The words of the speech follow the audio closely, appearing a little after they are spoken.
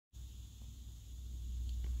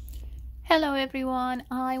Hello everyone,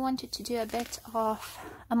 I wanted to do a bit of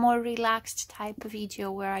a more relaxed type of video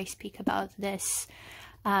where I speak about this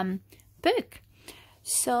book.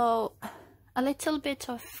 So a little bit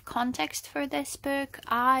of context for this book.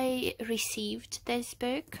 I received this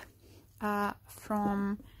book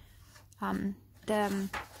from the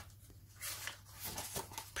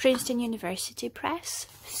Princeton University Press.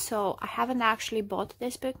 So I haven't actually bought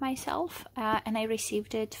this book myself, and I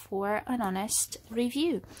received it for an honest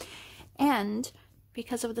review. And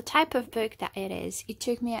because of the type of book that it is, it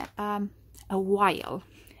took me a while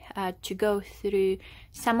to go through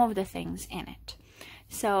some of the things in it.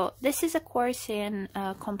 So this is a course in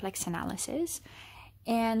complex analysis,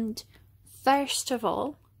 and first of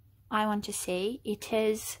all, I want to say it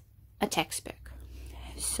is a textbook.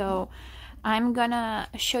 So I'm gonna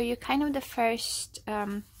show you kind of the first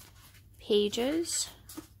pages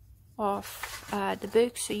of the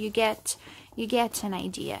book, so you get an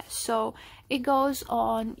idea. So it goes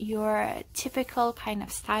on your typical kind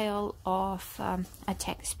of style of a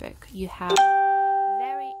textbook. You have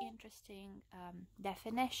very interesting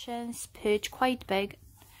definitions put quite big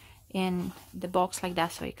in the box like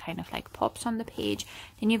that, so it kind of like pops on the page.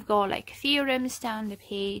 Then you've got like theorems down the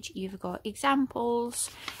page, you've got examples,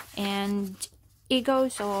 and it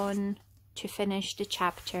goes on to finish the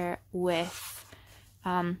chapter with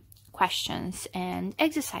questions and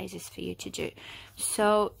exercises for you to do.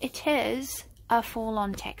 So it is a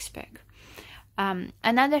full-on textbook.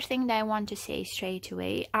 Another thing that I want to say straight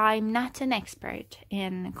away, I'm not an expert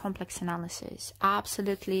in complex analysis,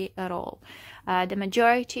 absolutely at all. The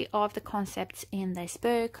majority of the concepts in this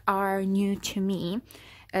book are new to me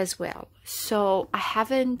as well. So I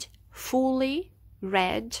haven't fully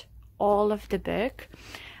read all of the book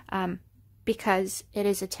because it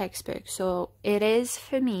is a textbook. So it is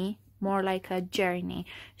for me more like a journey.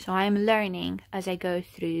 So I'm learning as I go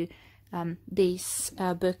through this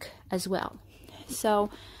book as well. So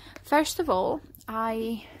first of all,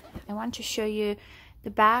 I want to show you the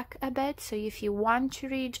back a bit. So if you want to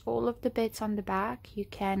read all of the bits on the back, you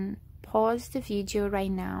can pause the video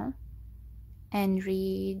right now and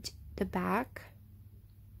read the back.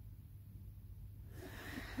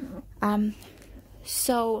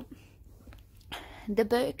 So the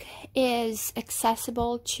book is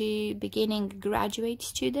accessible to beginning graduate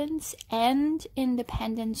students and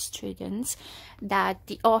independent students that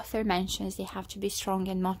the author mentions they have to be strong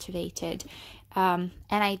and motivated. And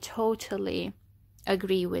I totally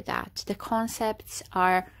agree with that. The concepts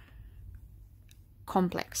are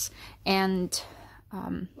complex and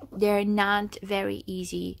they're not very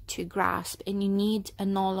easy to grasp, and you need a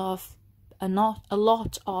lot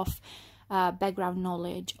of background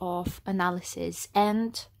knowledge of analysis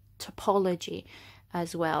and topology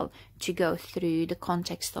as well to go through the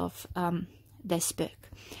context of this book.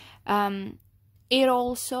 It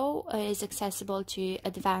also is accessible to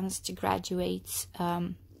advanced graduates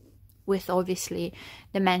with obviously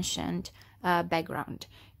the mentioned background.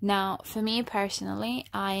 Now, for me personally,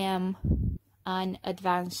 I am an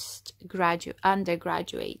advanced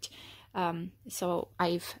undergraduate. So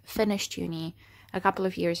I've finished uni a couple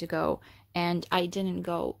of years ago, and I didn't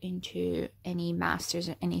go into any masters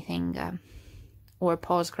or anything or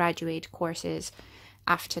postgraduate courses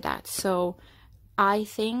after that. So I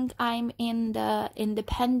think I'm in the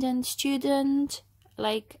independent student,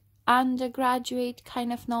 like undergraduate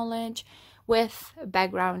kind of knowledge with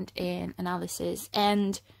background in analysis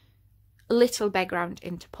and little background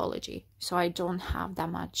in topology. So I don't have that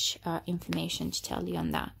much information to tell you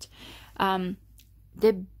on that.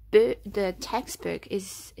 The textbook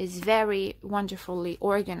is very wonderfully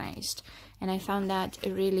organized, and I found that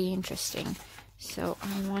really interesting. So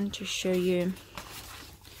I want to show you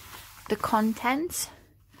the contents.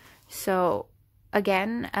 So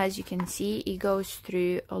again, as you can see, it goes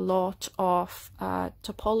through a lot of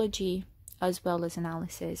topology as well as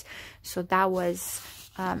analysis. So that was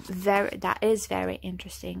that is very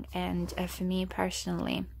interesting, and for me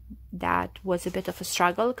personally, that was a bit of a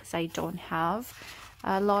struggle because I don't have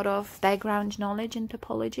a lot of background knowledge in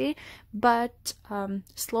topology, but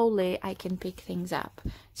slowly I can pick things up.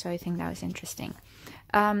 So I think that was interesting.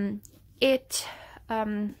 It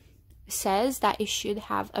says that it should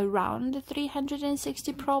have around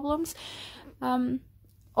 360 problems.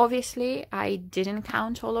 Obviously, I didn't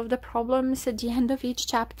count all of the problems at the end of each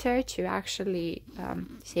chapter to actually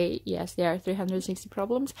say, yes, there are 360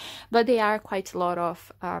 problems, but there are quite a lot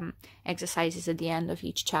of exercises at the end of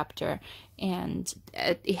each chapter, and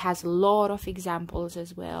it has a lot of examples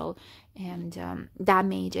as well, and that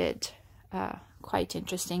made it quite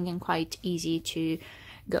interesting and quite easy to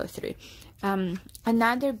go through.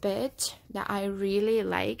 Another bit that I really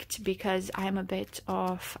liked, because I'm a bit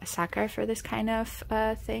of a sucker for this kind of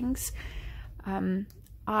things,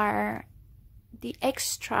 are the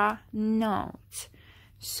extra notes.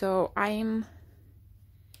 So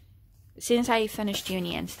since I finished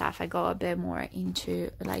uni and stuff, I go a bit more into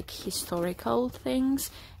like historical things,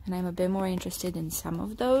 and I'm a bit more interested in some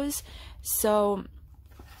of those. So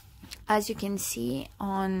as you can see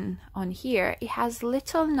on here, it has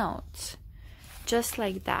little notes just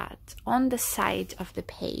like that on the side of the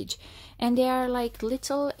page, and they are like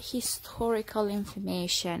little historical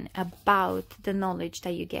information about the knowledge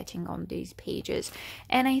that you're getting on these pages.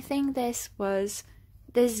 And I think this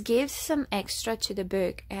gives some extra to the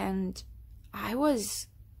book, and I was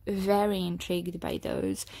very intrigued by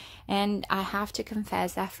those. And I have to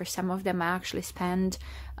confess that for some of them I actually spend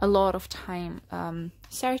a lot of time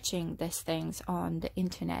searching these things on the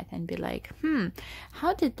internet and be like,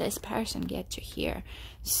 how did this person get to here?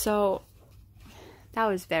 So that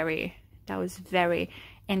was very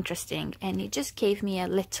interesting, and it just gave me a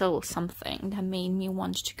little something that made me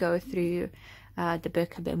want to go through the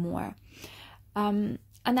book a bit more.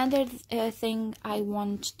 Another thing I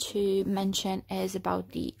want to mention is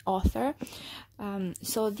about the author.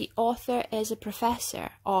 So the author is a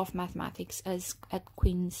professor of mathematics at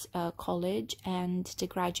Queen's College and the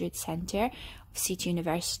Graduate Center of City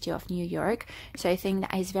University of New York. So I think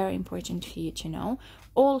that is very important for you to know.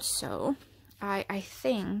 Also, I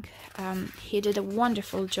think he did a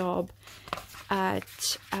wonderful job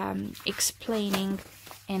at explaining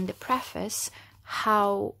in the preface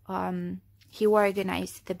how he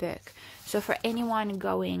organized the book. So for anyone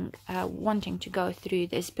wanting to go through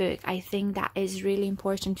this book, I think that is really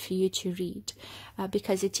important for you to read,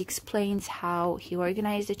 because it explains how he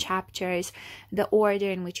organized the chapters, the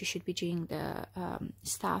order in which you should be doing the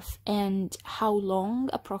stuff, and how long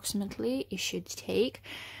approximately it should take.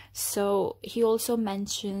 So he also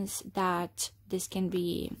mentions that this can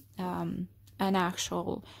be an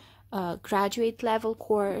actual graduate level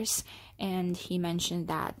course, and he mentioned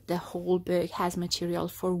that the whole book has material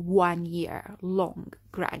for 1 year long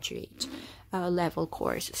graduate level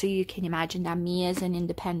course. So you can imagine that me as an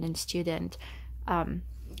independent student,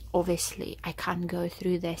 obviously I can't go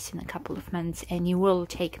through this in a couple of months, and it will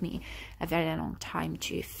take me a very long time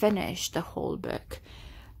to finish the whole book.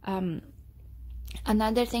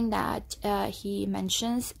 Another thing that he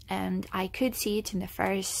mentions, and I could see it in the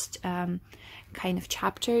first kind of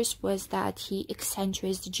chapters, was that he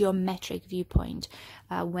accentuates the geometric viewpoint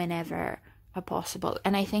whenever possible,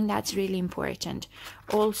 and I think that's really important.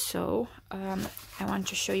 Also, I want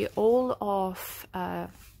to show you all of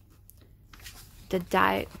the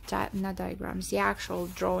the actual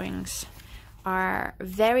drawings are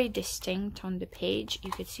very distinct on the page.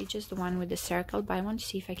 You could see just the one with the circle, but I want to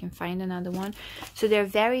see if I can find another one. So they're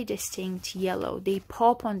very distinct yellow, they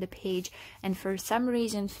pop on the page, and for some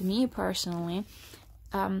reason, for me personally,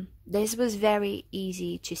 this was very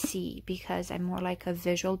easy to see, because I'm more like a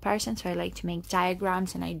visual person, so I like to make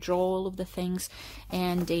diagrams and I draw all of the things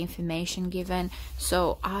and the information given.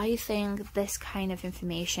 So I think this kind of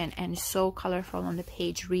information and so colorful on the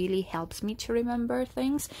page really helps me to remember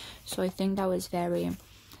things. So I think that was very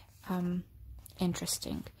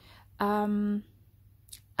interesting. Another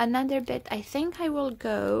bit, I think I will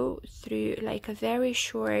go through like a very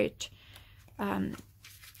short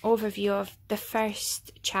overview of the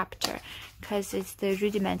first chapter, because it's the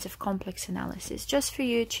rudiments of complex analysis, just for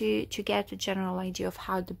you to get a general idea of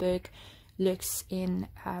how the book looks in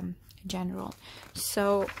general.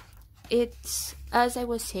 So it's, as I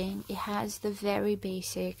was saying, it has the very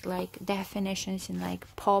basic like definitions and like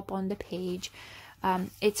pop on the page.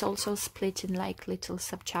 It's also split in like little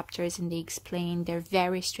sub-chapters, and they explain, they're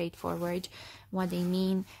very straightforward what they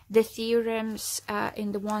mean. The theorems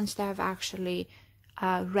in the ones that I've actually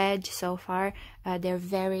read so far, they're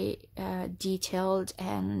very detailed,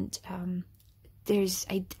 and I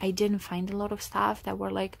didn't find a lot of stuff that were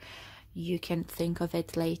like, you can think of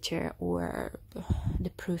it later, or the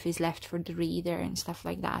proof is left for the reader and stuff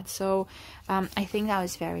like that. So I think that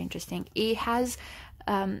was very interesting. It has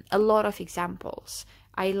a lot of examples.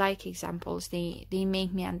 I like examples. They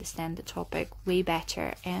make me understand the topic way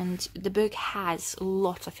better, and the book has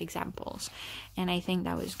lots of examples, and I think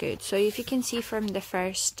that was good. So if you can see from the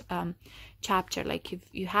first chapter, like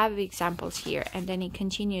you have examples here, and then it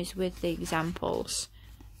continues with the examples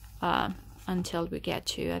until we get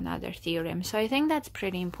to another theorem. So I think that's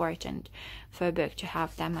pretty important for a book to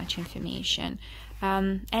have that much information.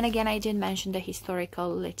 And again, I did mention the historical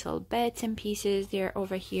little bits and pieces. They're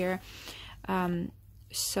over here.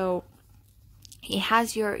 So it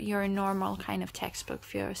has your normal kind of textbook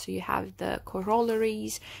fare. So you have the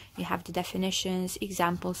corollaries, you have the definitions,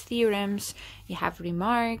 examples, theorems, you have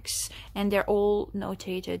remarks, and they're all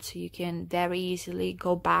notated, so you can very easily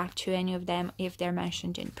go back to any of them if they're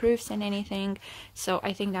mentioned in proofs and anything. So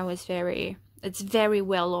I think that was it's very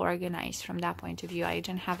well organized from that point of view. I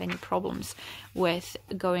didn't have any problems with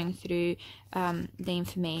going through the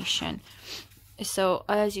information. So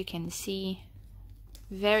as you can see,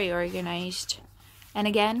 very organized. And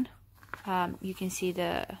again, you can see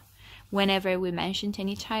whenever we mentioned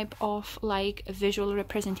any type of like visual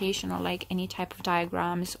representation, or like any type of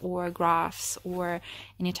diagrams or graphs or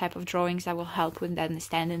any type of drawings that will help with the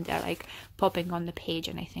understanding, they're like popping on the page,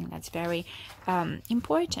 and I think that's very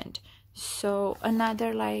important. So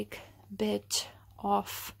another like bit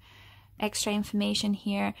of extra information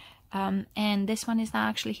here, and this one is not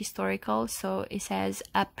actually historical. So it says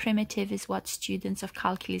a primitive is what students of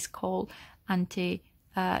calculus call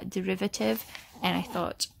antiderivative, and I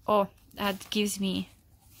thought, oh, that gives me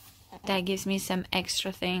some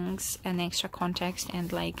extra things and extra context,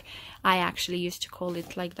 and like I actually used to call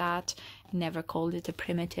it like that, never called it a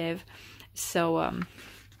primitive. So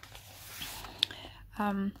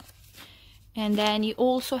and then you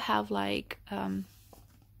also have like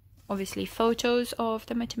obviously photos of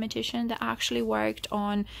the mathematician that actually worked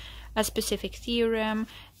on a specific theorem,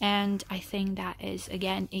 and I think that is,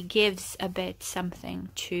 again, it gives a bit something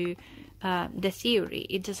to the theory.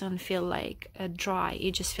 It doesn't feel like dry,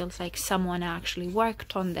 it just feels like someone actually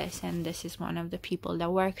worked on this, and this is one of the people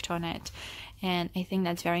that worked on it. And I think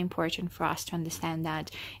that's very important for us to understand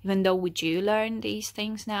that even though we do learn these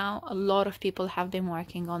things now, a lot of people have been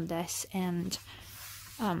working on this, and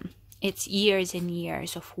it's years and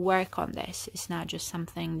years of work on this. It's not just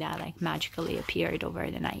something that like magically appeared over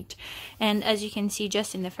the night. And as you can see,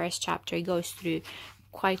 just in the first chapter, it goes through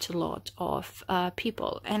quite a lot of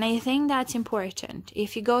people, and I think that's important.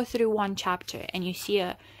 If you go through one chapter and you see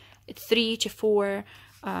 3 to 4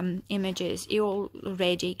 images, it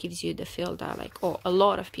already gives you the feel that like, oh, a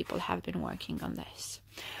lot of people have been working on this.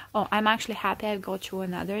 Oh, I'm actually happy I got to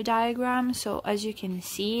another diagram. So as you can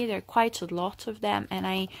see, there are quite a lot of them, and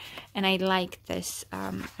I like this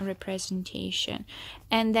representation.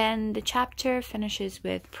 And then the chapter finishes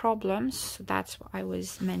with problems. So that's what I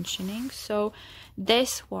was mentioning. So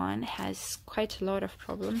this one has quite a lot of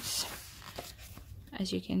problems.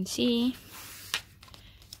 As you can see,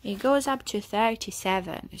 it goes up to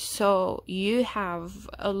 37. So you have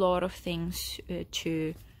a lot of things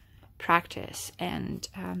to practice, and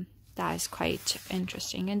that is quite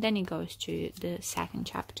interesting. And then it goes to the second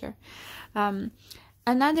chapter.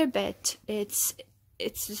 Another bit, it's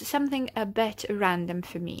something a bit random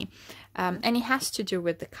for me, and it has to do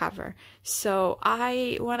with the cover. So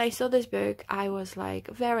when I saw this book, I was like,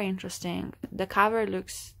 very interesting. The cover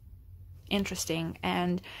looks interesting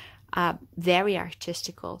and very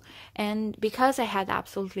artistical, and because I had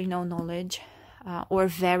absolutely no knowledge or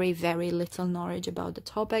very, very little knowledge about the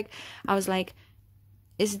topic, I was like,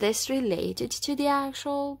 is this related to the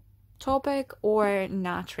actual topic or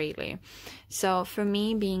not really? So for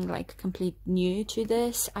me, being like complete new to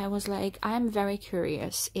this, I was like, I'm very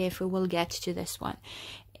curious if we will get to this one,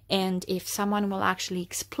 and if someone will actually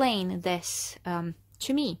explain this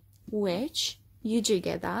to me, which you do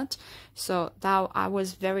get that. So that I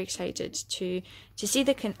was very excited to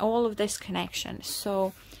see all of this connection.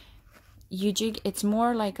 So it's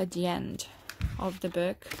more like at the end of the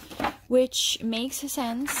book, which makes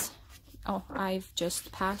sense. Oh, I've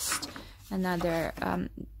just passed another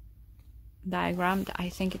diagram. I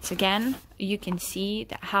think it's, again, you can see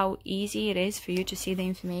how easy it is for you to see the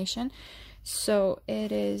information. So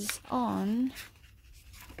it is on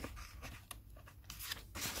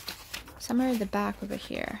somewhere at the back over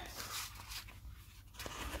here.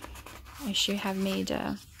 I should have made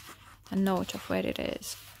a note of where it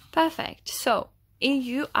is. Perfect. So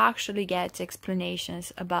you actually get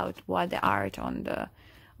explanations about what the art on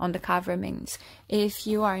the cover means. If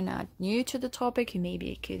you are not new to the topic, you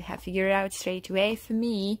maybe could have figured out straight away. For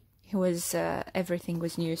me, it was everything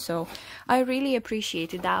was new, so I really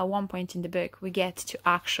appreciated that at one point in the book we get to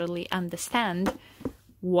actually understand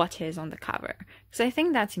what is on the cover, because I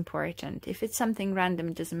think that's important. If it's something random,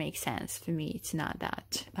 it doesn't make sense. For me, it's not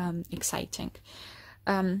that exciting.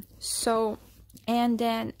 And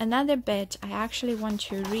then another bit I actually want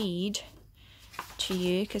to read to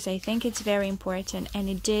you, because I think it's very important, and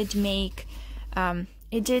it did make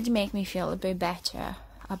me feel a bit better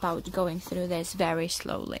about going through this very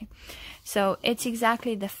slowly. So it's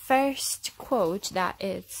exactly the first quote that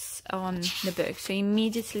is on the book. So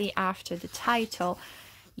immediately after the title,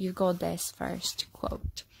 you got this first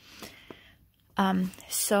quote.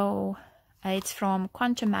 So it's from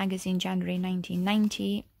Quantum Magazine, January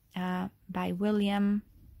 1990, by William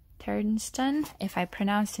Princeton. If I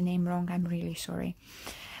pronounced the name wrong, I'm really sorry.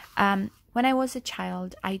 When I was a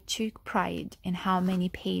child, I took pride in how many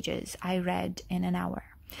pages I read in an hour.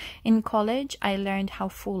 In college, I learned how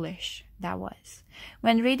foolish that was.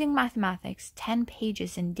 When reading mathematics, 10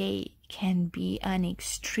 pages a day can be an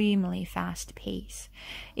extremely fast pace.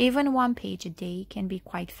 Even 1 page a day can be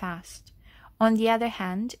quite fast. On the other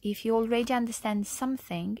hand, if you already understand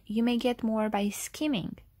something, you may get more by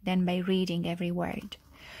skimming than by reading every word.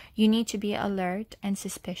 You need to be alert and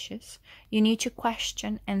suspicious. You need to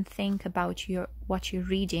question and think about what you're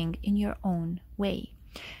reading in your own way.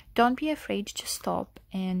 Don't be afraid to stop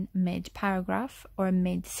in mid-paragraph or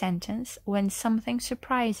mid-sentence when something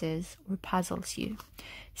surprises or puzzles you.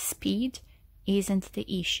 Speed isn't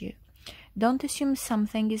the issue. Don't assume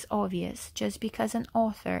something is obvious just because an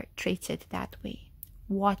author treats it that way.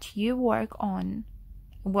 What you work out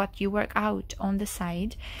on the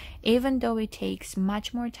side, even though it takes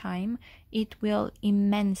much more time, it will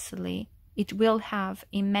have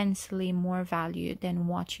immensely more value than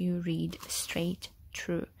what you read straight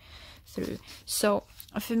through. So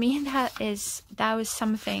for me, that was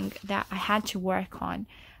something that I had to work on.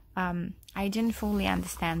 I didn't fully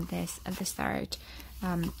understand this at the start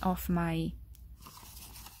of my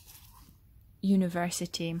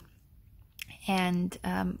university and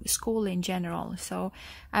school in general. So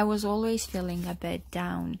I was always feeling a bit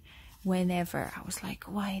down whenever I was like,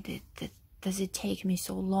 why does it take me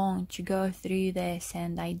so long to go through this,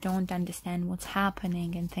 and I don't understand what's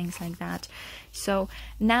happening and things like that. So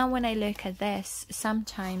now when I look at this,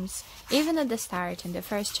 sometimes even at the start in the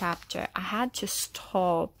first chapter, I had to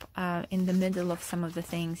stop in the middle of some of the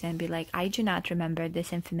things and be like, I do not remember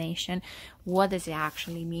this information. What does it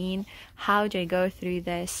actually mean? How do I go through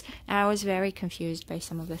this? And I was very confused by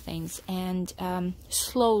some of the things, and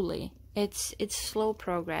slowly, it's slow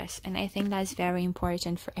progress, and I think that's very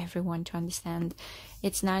important for everyone to understand.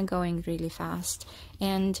 It's not going really fast,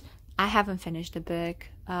 and I haven't finished the book.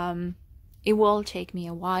 It will take me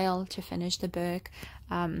a while to finish the book,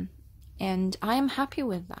 and I'm happy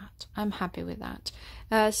with that.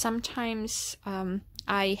 Sometimes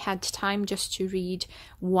I had time just to read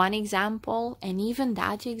one example, and even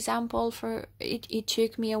that example it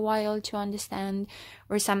took me a while to understand.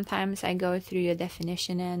 Or sometimes I go through a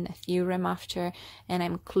definition and a theorem after, and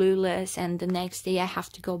I'm clueless, and the next day I have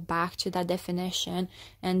to go back to that definition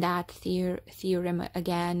and that theorem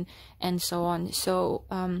again, and so on. So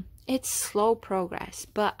it's slow progress,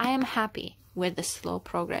 but I am happy with the slow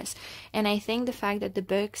progress. And I think the fact that the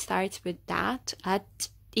book starts with that at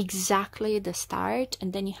exactly the start,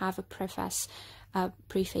 and then you have a preface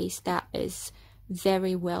that is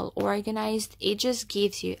very well organized, it just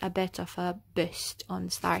gives you a bit of a boost on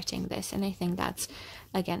starting this, and I think that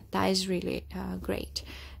is really great.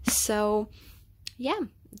 So yeah,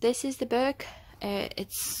 this is the book.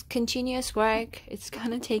 It's continuous work. It's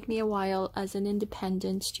gonna take me a while as an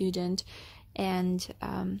independent student, and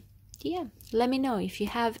yeah, let me know if you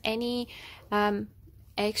have any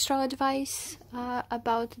extra advice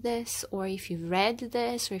about this, or if you've read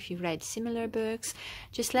this, or if you've read similar books.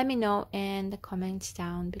 Just let me know in the comments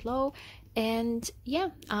down below, and yeah,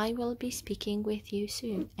 I will be speaking with you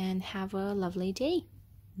soon, and have a lovely day.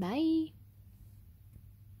 Bye.